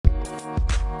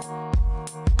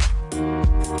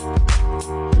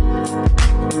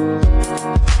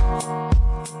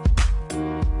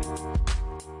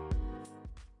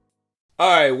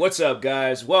Alright, what's up,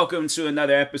 guys? Welcome to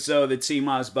another episode of the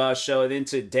T-Moz Boss Show. And in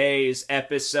today's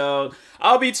episode,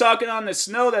 I'll be talking on the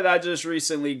snow that I just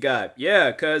recently got.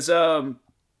 Yeah, because, the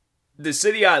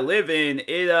city I live in,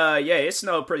 it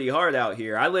snowed pretty hard out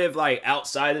here. I live,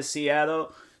 outside of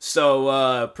Seattle.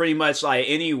 So, pretty much,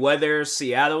 any weather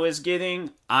Seattle is getting,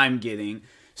 I'm getting.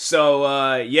 So,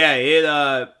 not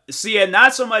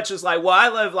so much as I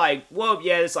live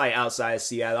it's outside of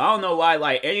Seattle. I don't know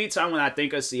why, anytime when I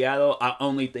think of Seattle, I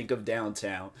only think of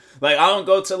downtown. I don't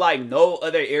go to, no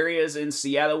other areas in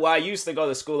Seattle. Well, I used to go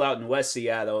to school out in West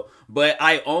Seattle, but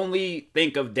I only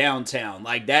think of downtown.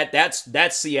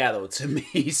 That's Seattle to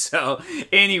me. So,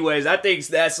 anyways, I think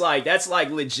that's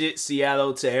legit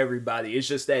Seattle to everybody. It's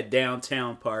just that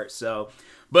downtown part, so...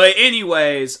 But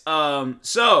anyways, the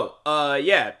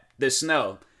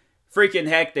snow. Freaking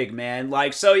hectic, man.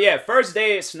 First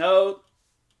day it snowed.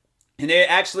 And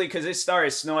it actually, because it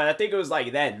started snowing, I think it was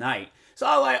that night. So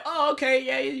I was like, oh, okay,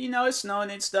 yeah, it's snowing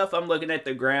and stuff. I'm looking at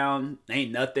the ground.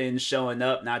 Ain't nothing showing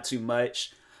up, not too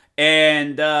much.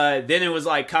 And then it was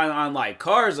kind of on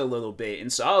cars a little bit.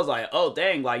 And so I was like, oh,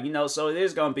 dang, so it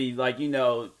is going to be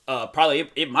probably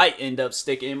it might end up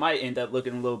sticking. It might end up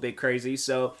looking a little bit crazy.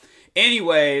 So...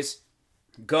 Anyways,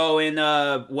 go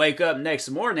and wake up next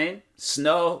morning.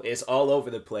 Snow is all over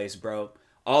the place, bro.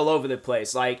 All over the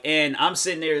place. And I'm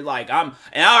sitting there and I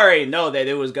already know that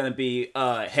it was gonna be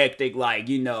hectic,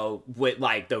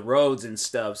 with the roads and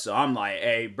stuff. So I'm like,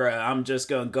 hey, bro, I'm just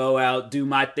gonna go out, do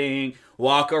my thing,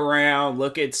 walk around,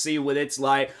 see what it's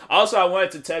like. Also, I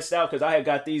wanted to test out because I had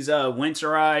got these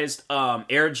winterized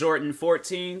Air Jordan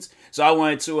 14s. So I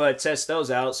wanted to test those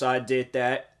out. So I did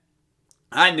that.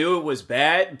 I knew it was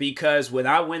bad because when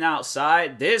I went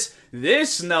outside, this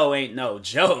snow ain't no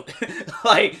joke.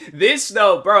 This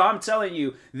snow, bro, I'm telling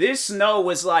you, this snow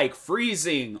was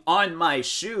freezing on my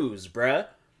shoes, bruh.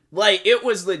 It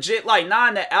was legit, not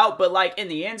in the out, but in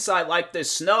the inside, the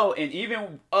snow. And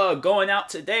even going out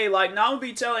today, now I'm gonna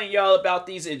be telling y'all about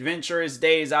these adventurous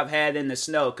days I've had in the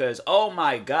snow. Cause oh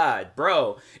my god,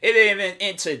 bro,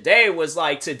 today was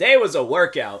a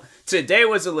workout. Today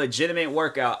was a legitimate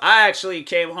workout. I actually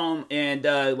came home and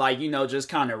just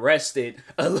kind of rested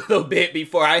a little bit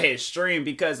before I hit stream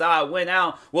because I went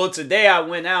out. Well, today I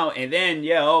went out and then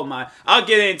I'll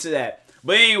get into that.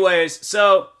 But anyways,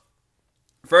 so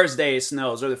first day it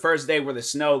snows, or the first day where the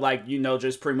snow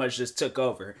just pretty much just took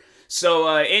over. So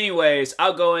anyways,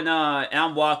 I'll go and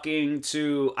I'm walking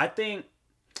to, I think,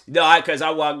 no, because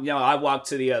I walked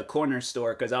to the corner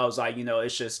store because I was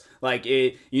it's just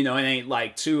it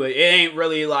ain't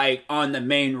really on the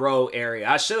main road area.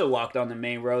 I should have walked on the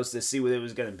main roads to see what it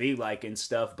was gonna be like and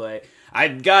stuff, but I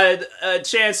got a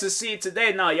chance to see it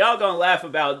today. No, y'all gonna laugh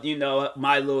about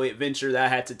my little adventure that I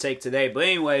had to take today, but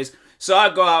anyways. So I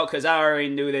go out because I already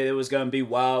knew that it was going to be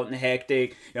wild and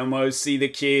hectic. I'm going to see the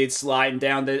kids sliding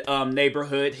down the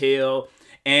neighborhood hill.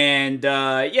 And,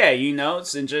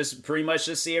 and just pretty much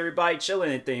just see everybody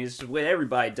chilling and things. What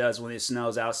everybody does when it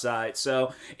snows outside.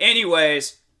 So,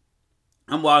 anyways,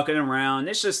 I'm walking around.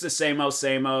 It's just the same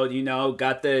old,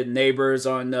 got the neighbors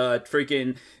on the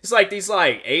freaking, it's these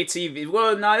ATVs.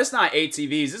 Well, no, it's not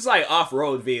ATVs. It's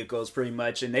off-road vehicles pretty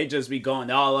much. And they just be going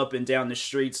all up and down the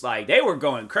streets. They were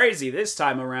going crazy this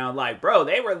time around. Bro,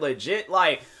 they were legit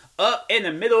up in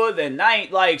the middle of the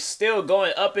night, still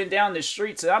going up and down the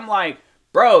streets. And I'm like,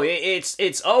 bro,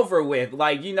 it's over with.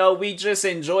 We just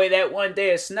enjoy that one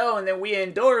day of snow and then we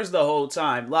indoors the whole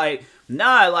time.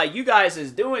 You guys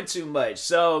is doing too much.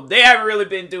 So they haven't really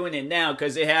been doing it now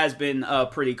because it has been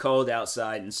pretty cold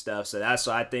outside and stuff. So that's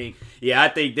why I think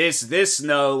this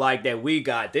snow that we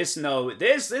got, this had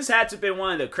to have been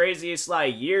one of the craziest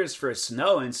years for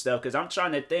snow and stuff. Because I'm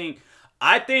trying to think,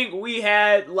 I think we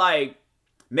had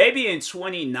maybe in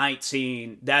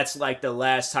 2019, that's the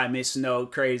last time it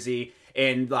snowed crazy.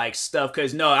 And stuff,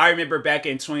 because I remember back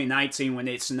in 2019 when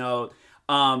it snowed,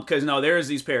 because there was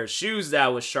these pair of shoes that I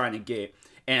was trying to get,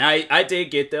 and I did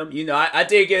get them, I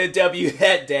did get a W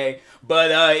that day,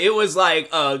 but it was a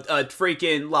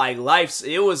freaking life,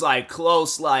 it was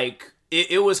close,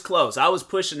 it was close. I was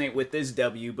pushing it with this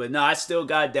W, but no, I still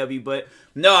got a W, but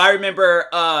no, I remember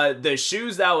the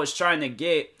shoes that I was trying to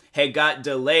get had got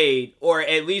delayed, or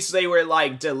at least they were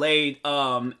delayed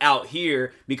out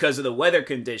here because of the weather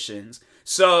conditions.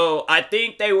 So I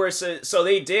think they were, so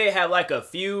they did have a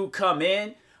few come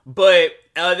in, but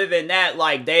other than that,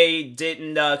 they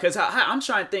didn't, because I'm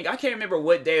trying to think, I can't remember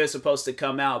what day it was supposed to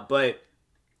come out, but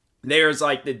there's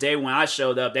the day when I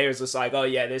showed up, they was just oh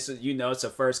yeah, this is, it's a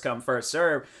first come first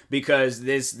serve because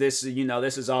this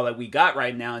is all that we got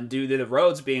right now, and due to the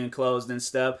roads being closed and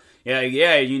stuff,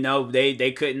 yeah,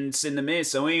 they couldn't send them in.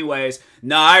 So, anyways,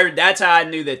 no, that's how I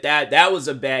knew that was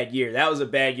a bad year. That was a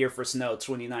bad year for snow,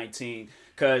 2019.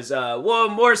 Cause, well,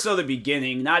 more so the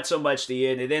beginning, not so much the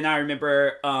end. And then I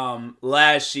remember,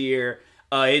 last year,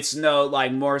 it snowed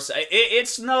like more. It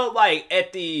snowed like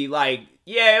at the like.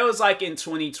 Yeah, it was like in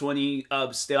 2020.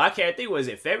 Still, I can't think. Was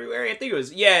it February? I think it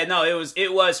was. Yeah, no,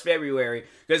 it was February.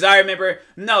 Because I remember.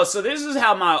 No, so this is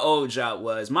how my old job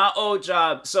was. My old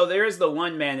job. So there's the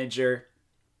one manager.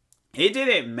 It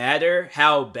didn't matter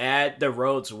how bad the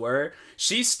roads were.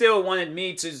 She still wanted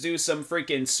me to do some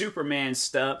freaking Superman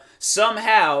stuff.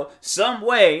 Somehow, some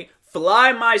way,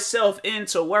 fly myself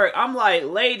into work. I'm like,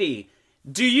 lady,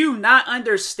 do you not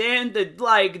understand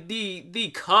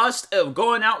the cost of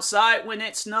going outside when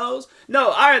it snows?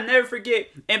 No, I'll never forget.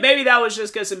 And maybe that was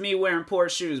just because of me wearing poor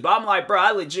shoes. But I'm like, bro,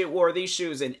 I legit wore these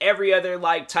shoes in every other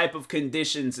like type of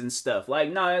conditions and stuff.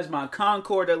 Like, no, that's my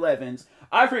Concord 11s.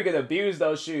 I freaking abuse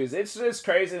those shoes. It's just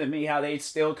crazy to me how they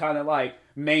still kind of like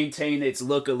maintain its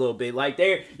look a little bit. Like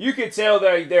you could tell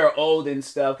they're old and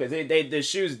stuff because the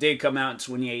shoes did come out in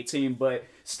 2018, but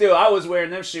still, I was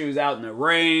wearing them shoes out in the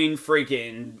rain,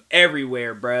 freaking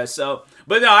everywhere, bruh. So,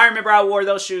 but no, I remember I wore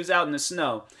those shoes out in the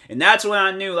snow. And that's when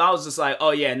I knew, I was just like,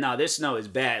 oh yeah, no, this snow is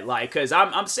bad. Like, cause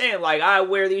I'm saying, like, I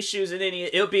wear these shoes and then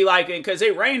it'll be like, cause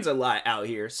it rains a lot out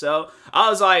here. So, I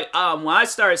was like, when I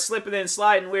started slipping and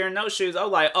sliding wearing those shoes, I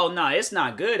was like, oh no, it's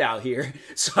not good out here.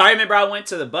 So, I remember I went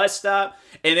to the bus stop.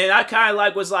 And then I kind of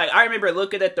like was like, I remember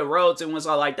looking at the roads and was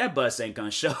all like, that bus ain't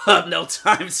gonna show up no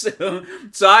time soon.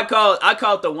 So I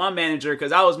called the one manager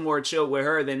because I was more chill with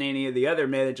her than any of the other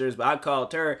managers. But I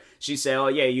called her. She said, oh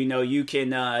yeah, you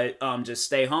can just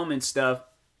stay home and stuff.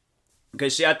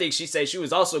 Because I think she said she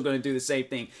was also going to do the same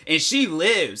thing. And she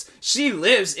lives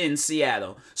in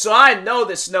Seattle. So I know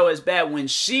the snow is bad when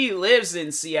she lives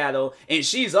in Seattle and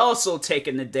she's also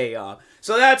taking the day off.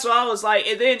 So that's why I was like,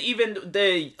 and then even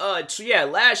last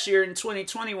year in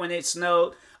 2020 when it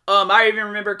snowed, I even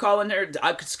remember calling her.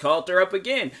 I called her up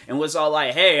again and was all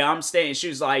like, "Hey, I'm staying." She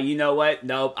was like, "You know what?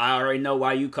 Nope, I already know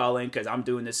why you calling because I'm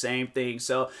doing the same thing."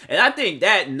 So, and I think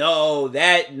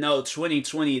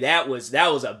 2020 that was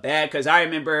a bad because I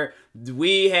remember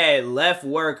we had left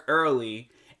work early.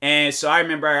 And so I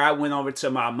remember I went over to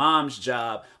my mom's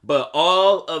job, but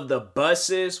all of the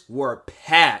buses were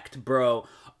packed, bro.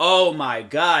 Oh my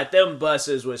God, them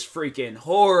buses was freaking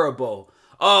horrible.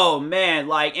 Oh man,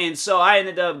 like, and so I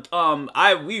ended up,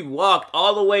 we walked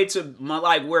all the way to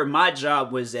where my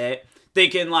job was at,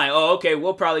 thinking like, oh, okay,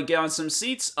 we'll probably get on some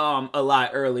seats, a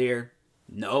lot earlier.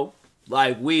 No.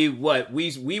 Like, we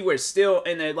were still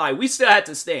in the, like, we still had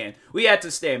to stand. We had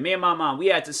to stand. Me and my mom, we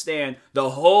had to stand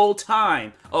the whole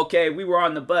time. Okay, we were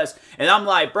on the bus. And I'm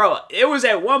like, bro, it was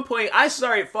at one point I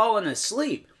started falling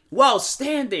asleep while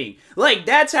standing. Like,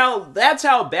 that's how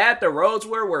bad the roads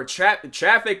were, where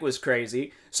traffic was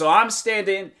crazy. So I'm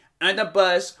standing on the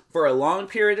bus for a long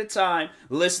period of time,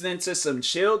 listening to some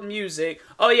chilled music.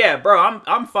 Oh yeah, bro,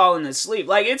 I'm falling asleep.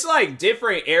 Like, it's like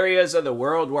different areas of the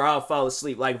world where I'll fall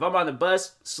asleep. Like, if I'm on the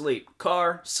bus, sleep.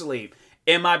 Car, sleep.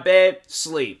 In my bed,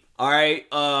 sleep. Alright,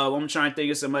 I'm trying to think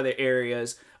of some other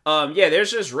areas.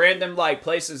 There's just random like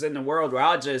places in the world where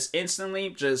I'll just instantly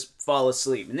just fall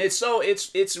asleep. And it's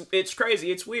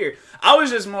crazy. It's weird. I was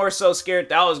just more so scared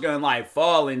that I was gonna like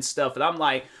fall and stuff. And I'm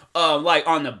like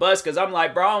on the bus, because I'm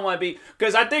like, bro, I don't want to be,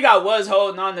 because I think I was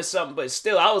holding on to something, but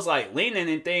still I was like leaning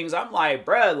and things. I'm like,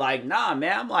 bro, like, nah,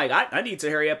 man. I'm like, I need to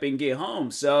hurry up and get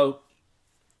home. So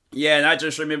yeah, and I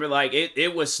just remember like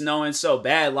it was snowing so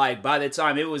bad. Like by the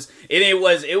time it was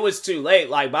too late.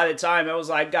 Like by the time I was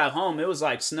like got home, it was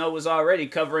like snow was already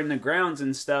covering the grounds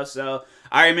and stuff. So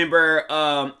I remember,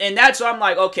 and that's why I'm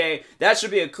like, okay, that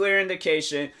should be a clear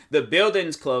indication the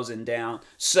building's closing down.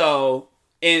 So,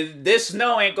 and this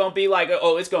snow ain't gonna be like,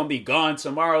 oh, it's gonna be gone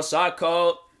tomorrow. So I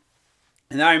called.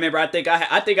 And I remember, I think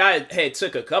I had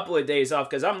took a couple of days off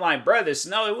because I'm like, brother,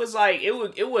 snow. It was like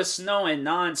it was snowing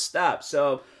nonstop,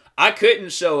 so I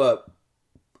couldn't show up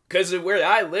because where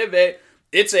I live at,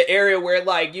 it's an area where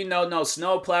like no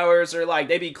snow plowers or like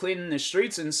they be cleaning the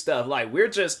streets and stuff. Like we're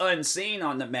just unseen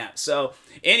on the map. So,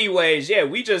 anyways, yeah,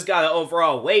 we just gotta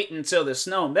overall wait until the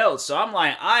snow melts. So I'm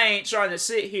like, I ain't trying to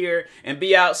sit here and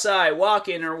be outside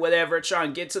walking or whatever,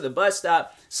 trying to get to the bus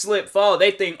stop. Slip, fall.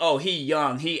 They think, oh, he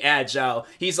young, he agile.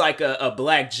 He's like a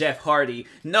black Jeff Hardy.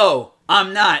 No,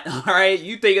 I'm not, alright?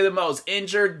 You think of the most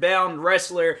injured bound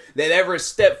wrestler that ever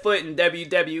stepped foot in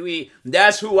WWE.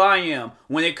 That's who I am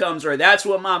when it comes to it. That's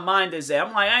what my mind is at.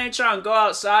 I'm like, I ain't trying to go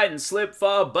outside and slip,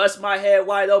 fall, bust my head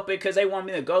wide open because they want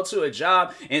me to go to a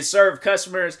job and serve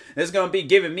customers that's going to be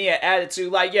giving me an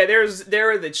attitude. Like, yeah, there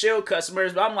are the chill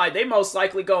customers, but I'm like, they most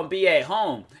likely going to be at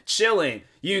home, chilling,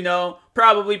 you know,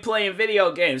 probably playing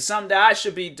video games, something that I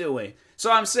should be doing.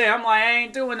 So I'm saying, I'm like, I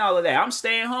ain't doing all of that. I'm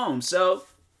staying home, so...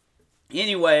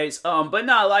 Anyways, but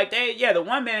no, like the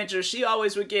one manager, she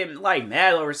always would get like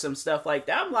mad over some stuff like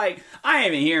that. I'm like, I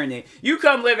ain't even hearing it. You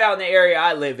come live out in the area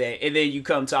I live at, and then you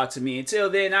come talk to me. Until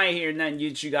then, I ain't hearing nothing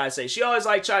you guys say. She always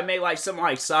like try to make like some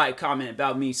like side comment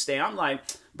about me staying. I'm like,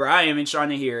 bro, I ain't even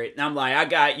trying to hear it. And I'm like, I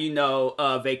got, you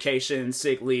know, vacation,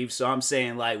 sick leave, so I'm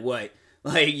saying like what?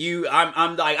 Like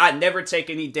I'm like, I never take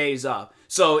any days off.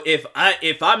 So if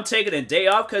I'm taking a day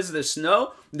off because of the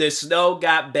snow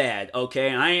got bad,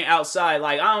 okay? I ain't outside.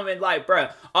 Like, I don't even, like,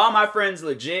 bruh, all my friends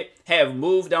legit have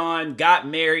moved on, got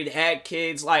married, had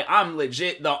kids. Like, I'm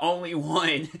legit the only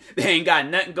one that ain't got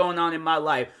nothing going on in my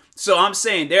life. So I'm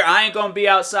saying, I ain't gonna be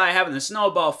outside having a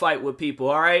snowball fight with people,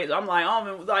 alright? I'm like,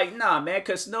 nah, man,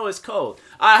 because snow is cold.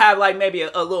 I have, like, maybe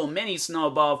a little mini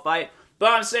snowball fight.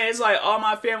 But I'm saying, it's like, all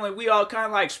my family, we all kind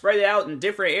of, like, spread it out in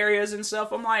different areas and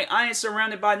stuff. I'm like, I ain't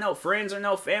surrounded by no friends or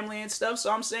no family and stuff.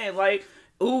 So I'm saying, like,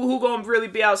 who gonna really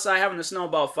be outside having a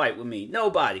snowball fight with me?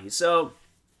 Nobody. So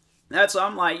that's why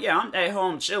I'm like, yeah, I'm at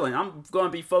home chilling. I'm gonna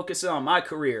be focusing on my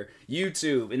career,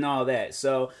 YouTube, and all that.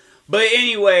 So, but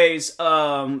anyways,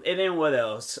 and then what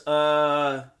else?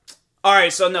 All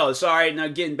right, so no, sorry, now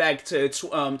getting back to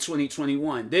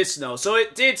 2021, this snow. So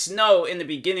it did snow in the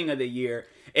beginning of the year,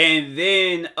 and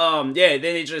then then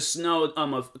it just snowed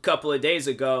a couple of days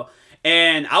ago.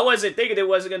 And I wasn't thinking it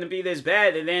wasn't going to be this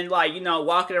bad. And then, like, you know,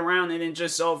 walking around and then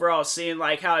just overall seeing,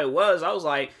 like, how it was, I was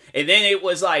like, and then it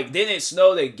was like, then it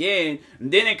snowed again.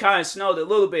 And then it kind of snowed a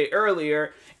little bit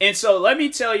earlier. And so let me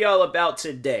tell y'all about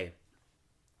today.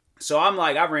 So I'm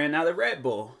like, I ran out of Red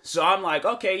Bull. So I'm like,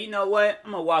 okay, you know what?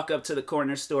 I'm going to walk up to the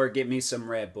corner store, get me some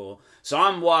Red Bull. So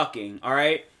I'm walking, all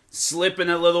right? Slipping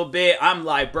a little bit. I'm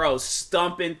like, bro,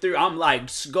 stumping through. I'm like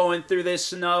going through this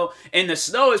snow, and the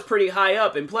snow is pretty high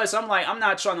up. And plus, I'm like, I'm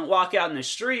not trying to walk out in the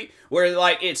street where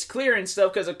like it's clear and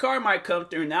stuff because a car might come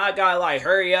through. Now I gotta like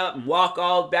hurry up and walk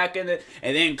all back in the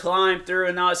and then climb through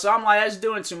and all. So I'm like, that's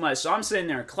doing too much. So I'm sitting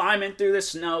there climbing through the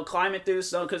snow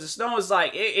because the snow is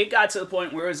like it got to the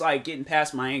point where it was like getting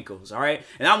past my ankles. All right,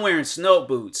 and I'm wearing snow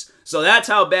boots. So that's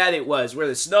how bad it was, where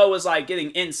the snow was like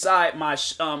getting inside my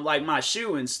my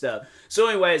shoe and stuff. So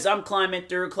anyways, I'm climbing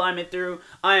through.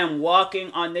 I am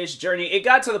walking on this journey. It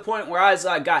got to the point where I was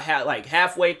like,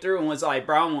 halfway through and was like,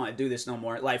 bro, I don't want to do this no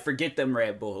more. Like, forget them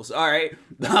Red Bulls, all right?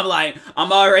 I'm like,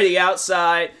 I'm already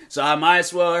outside, so I might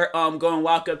as well go and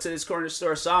walk up to this corner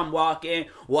store. So I'm walking,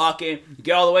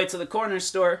 get all the way to the corner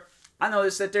store. I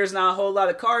noticed that there's not a whole lot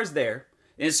of cars there.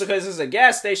 And it's because there's a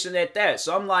gas station at that.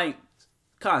 So I'm like,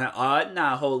 kind of odd,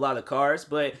 not a whole lot of cars,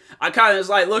 but I kind of was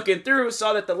like looking through,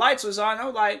 saw that the lights was on. I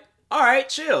was like, all right,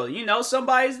 chill, you know,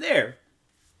 somebody's there.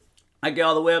 I get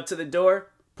all the way up to the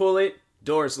door, pull it,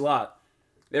 door's locked.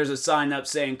 There's a sign up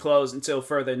saying closed until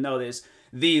further notice.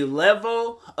 The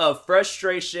level of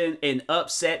frustration and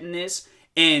upsetness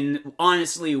and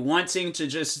honestly wanting to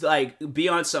just like be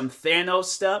on some Thanos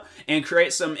stuff and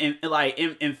create some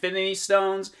infinity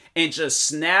stones and just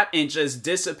snap and just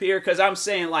disappear. Because I'm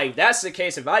saying, like, that's the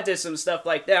case. If I did some stuff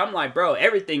like that, I'm like, bro,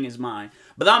 everything is mine.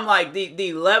 But I'm like,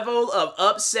 the level of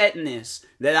upsetness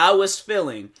that I was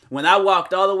feeling when I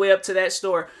walked all the way up to that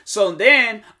store. So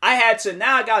then I got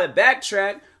to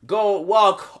backtrack, go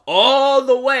walk all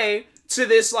the way to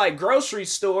this like grocery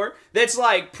store that's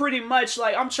like pretty much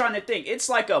like, I'm trying to think, it's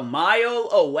like a mile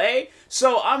away.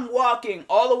 So I'm walking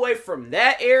all the way from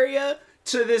that area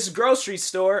to this grocery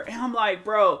store, and I'm like,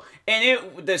 bro, and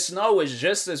the snow was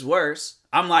just as worse.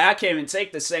 I'm like, I can't even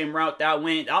take the same route that I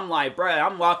went. I'm like, bro,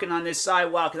 I'm walking on this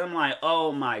sidewalk, and I'm like,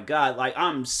 oh my God, like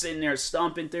I'm sitting there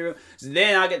stomping through. So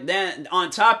then on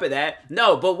top of that,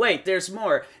 no, but wait, there's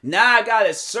more. Now I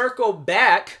gotta circle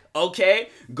back, okay,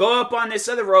 go up on this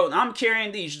other road, and I'm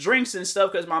carrying these drinks and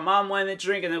stuff because my mom wanted to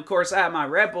drink, and of course I had my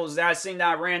Red Bulls, and I seen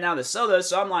that I ran out of soda,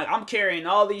 so I'm like, I'm carrying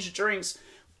all these drinks,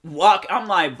 I'm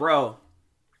like, bro,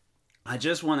 I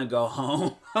just want to go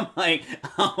home. I'm like, I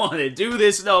don't want to do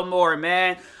this no more,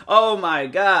 man. Oh my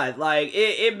God. Like,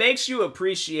 it makes you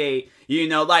appreciate, you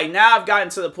know, like now I've gotten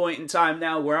to the point in time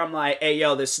now where I'm like, hey,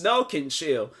 yo, the snow can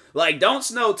chill. Like, don't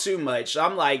snow too much.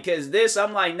 I'm like,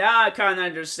 I'm like, now I kind of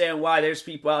understand why there's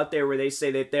people out there where they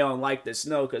say that they don't like the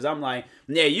snow. Because I'm like,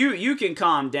 yeah, you can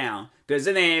calm down. because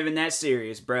it ain't even that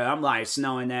serious, bro. I'm like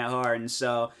snowing that hard, and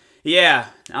so yeah,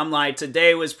 I'm like,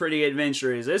 today was pretty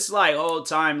adventurous. It's like old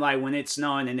time, like when it's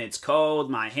snowing and it's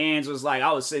cold. My hands was like,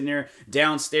 I was sitting there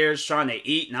downstairs trying to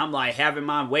eat, and I'm like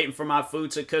waiting for my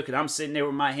food to cook, and I'm sitting there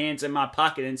with my hands in my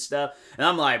pocket and stuff. And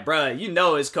I'm like, bruh, you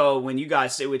know it's cold when you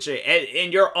guys sit with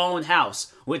in your own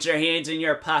house with your hands in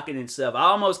your pocket and stuff. I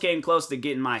almost came close to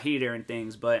getting my heater and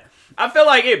things, but I feel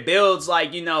like it builds,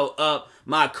 like, you know, up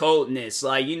my coldness.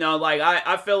 Like, you know, like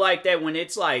I feel like that when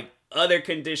it's like other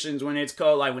conditions, when it's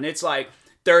cold, like when it's like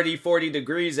 30, 40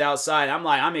 degrees outside,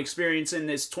 I'm experiencing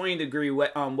this 20-degree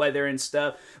weather and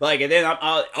stuff. Like, and then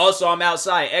I'm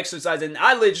outside exercising.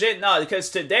 I legit know, because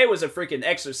today was a freaking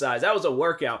exercise. That was a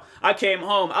workout. I came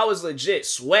home, I was legit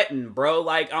sweating, bro.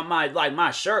 Like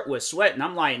my shirt was sweating.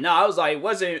 I'm like, no, I was like, it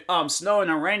wasn't snowing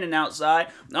or raining outside.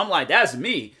 I'm like, that's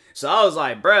me. So I was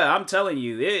like, bruh, I'm telling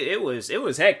you, it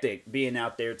was hectic being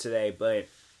out there today. But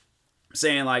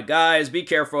saying, like, guys, be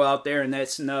careful out there in that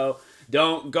snow.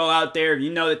 Don't go out there if you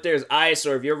know that there's ice,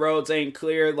 or if your roads ain't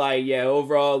clear. Like, yeah,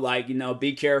 overall, like, you know,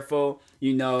 be careful.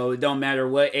 You know, it don't matter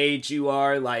what age you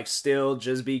are, like, still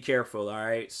just be careful, all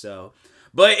right? So,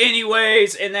 but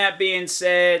anyways, and that being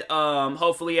said,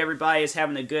 hopefully everybody is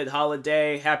having a good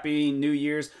holiday. Happy New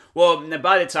Year's. Well,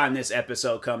 by the time this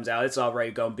episode comes out, it's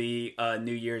already going to be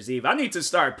New Year's Eve. I need to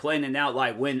start planning out,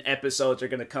 like, when episodes are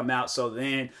going to come out. So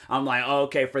then I'm like, oh,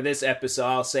 okay, for this episode,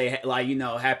 I'll say, like, you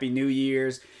know, Happy New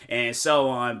Year's and so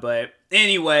on. But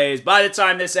anyways, by the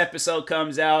time this episode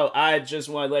comes out, I just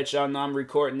want to let y'all know I'm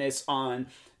recording this on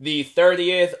the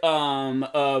 30th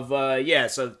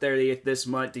so the 30th this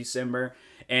month, December.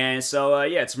 And so,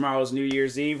 tomorrow's New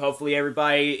Year's Eve. Hopefully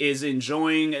everybody is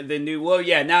enjoying the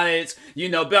now that it's, you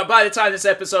know, by the time this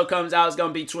episode comes out, it's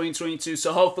going to be 2022.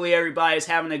 So hopefully everybody is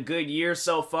having a good year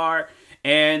so far.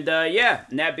 And,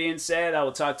 and that being said, I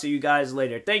will talk to you guys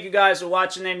later. Thank you guys for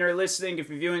watching and or listening. If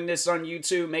you're viewing this on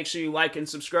YouTube, make sure you like and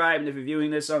subscribe. And if you're viewing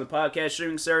this on the podcast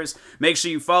streaming service, make sure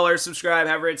you follow or subscribe,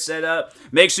 however it's set up.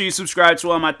 Make sure you subscribe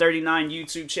to all my 39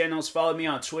 YouTube channels. Follow me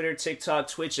on Twitter, TikTok,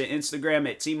 Twitch, and Instagram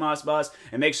at TMossBoss.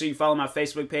 And make sure you follow my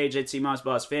Facebook page at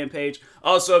TMossBoss fan page.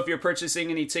 Also, if you're purchasing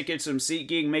any tickets from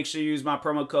SeatGeek, make sure you use my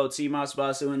promo code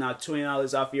TMossBoss. It will knock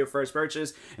 $20 off your first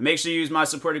purchase. And make sure you use my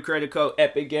supported credit code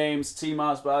Epic Games,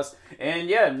 TMossBoss. And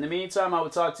yeah, in the meantime, I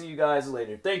will talk to you guys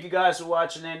later. Thank you guys for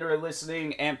watching and or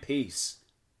listening, and peace.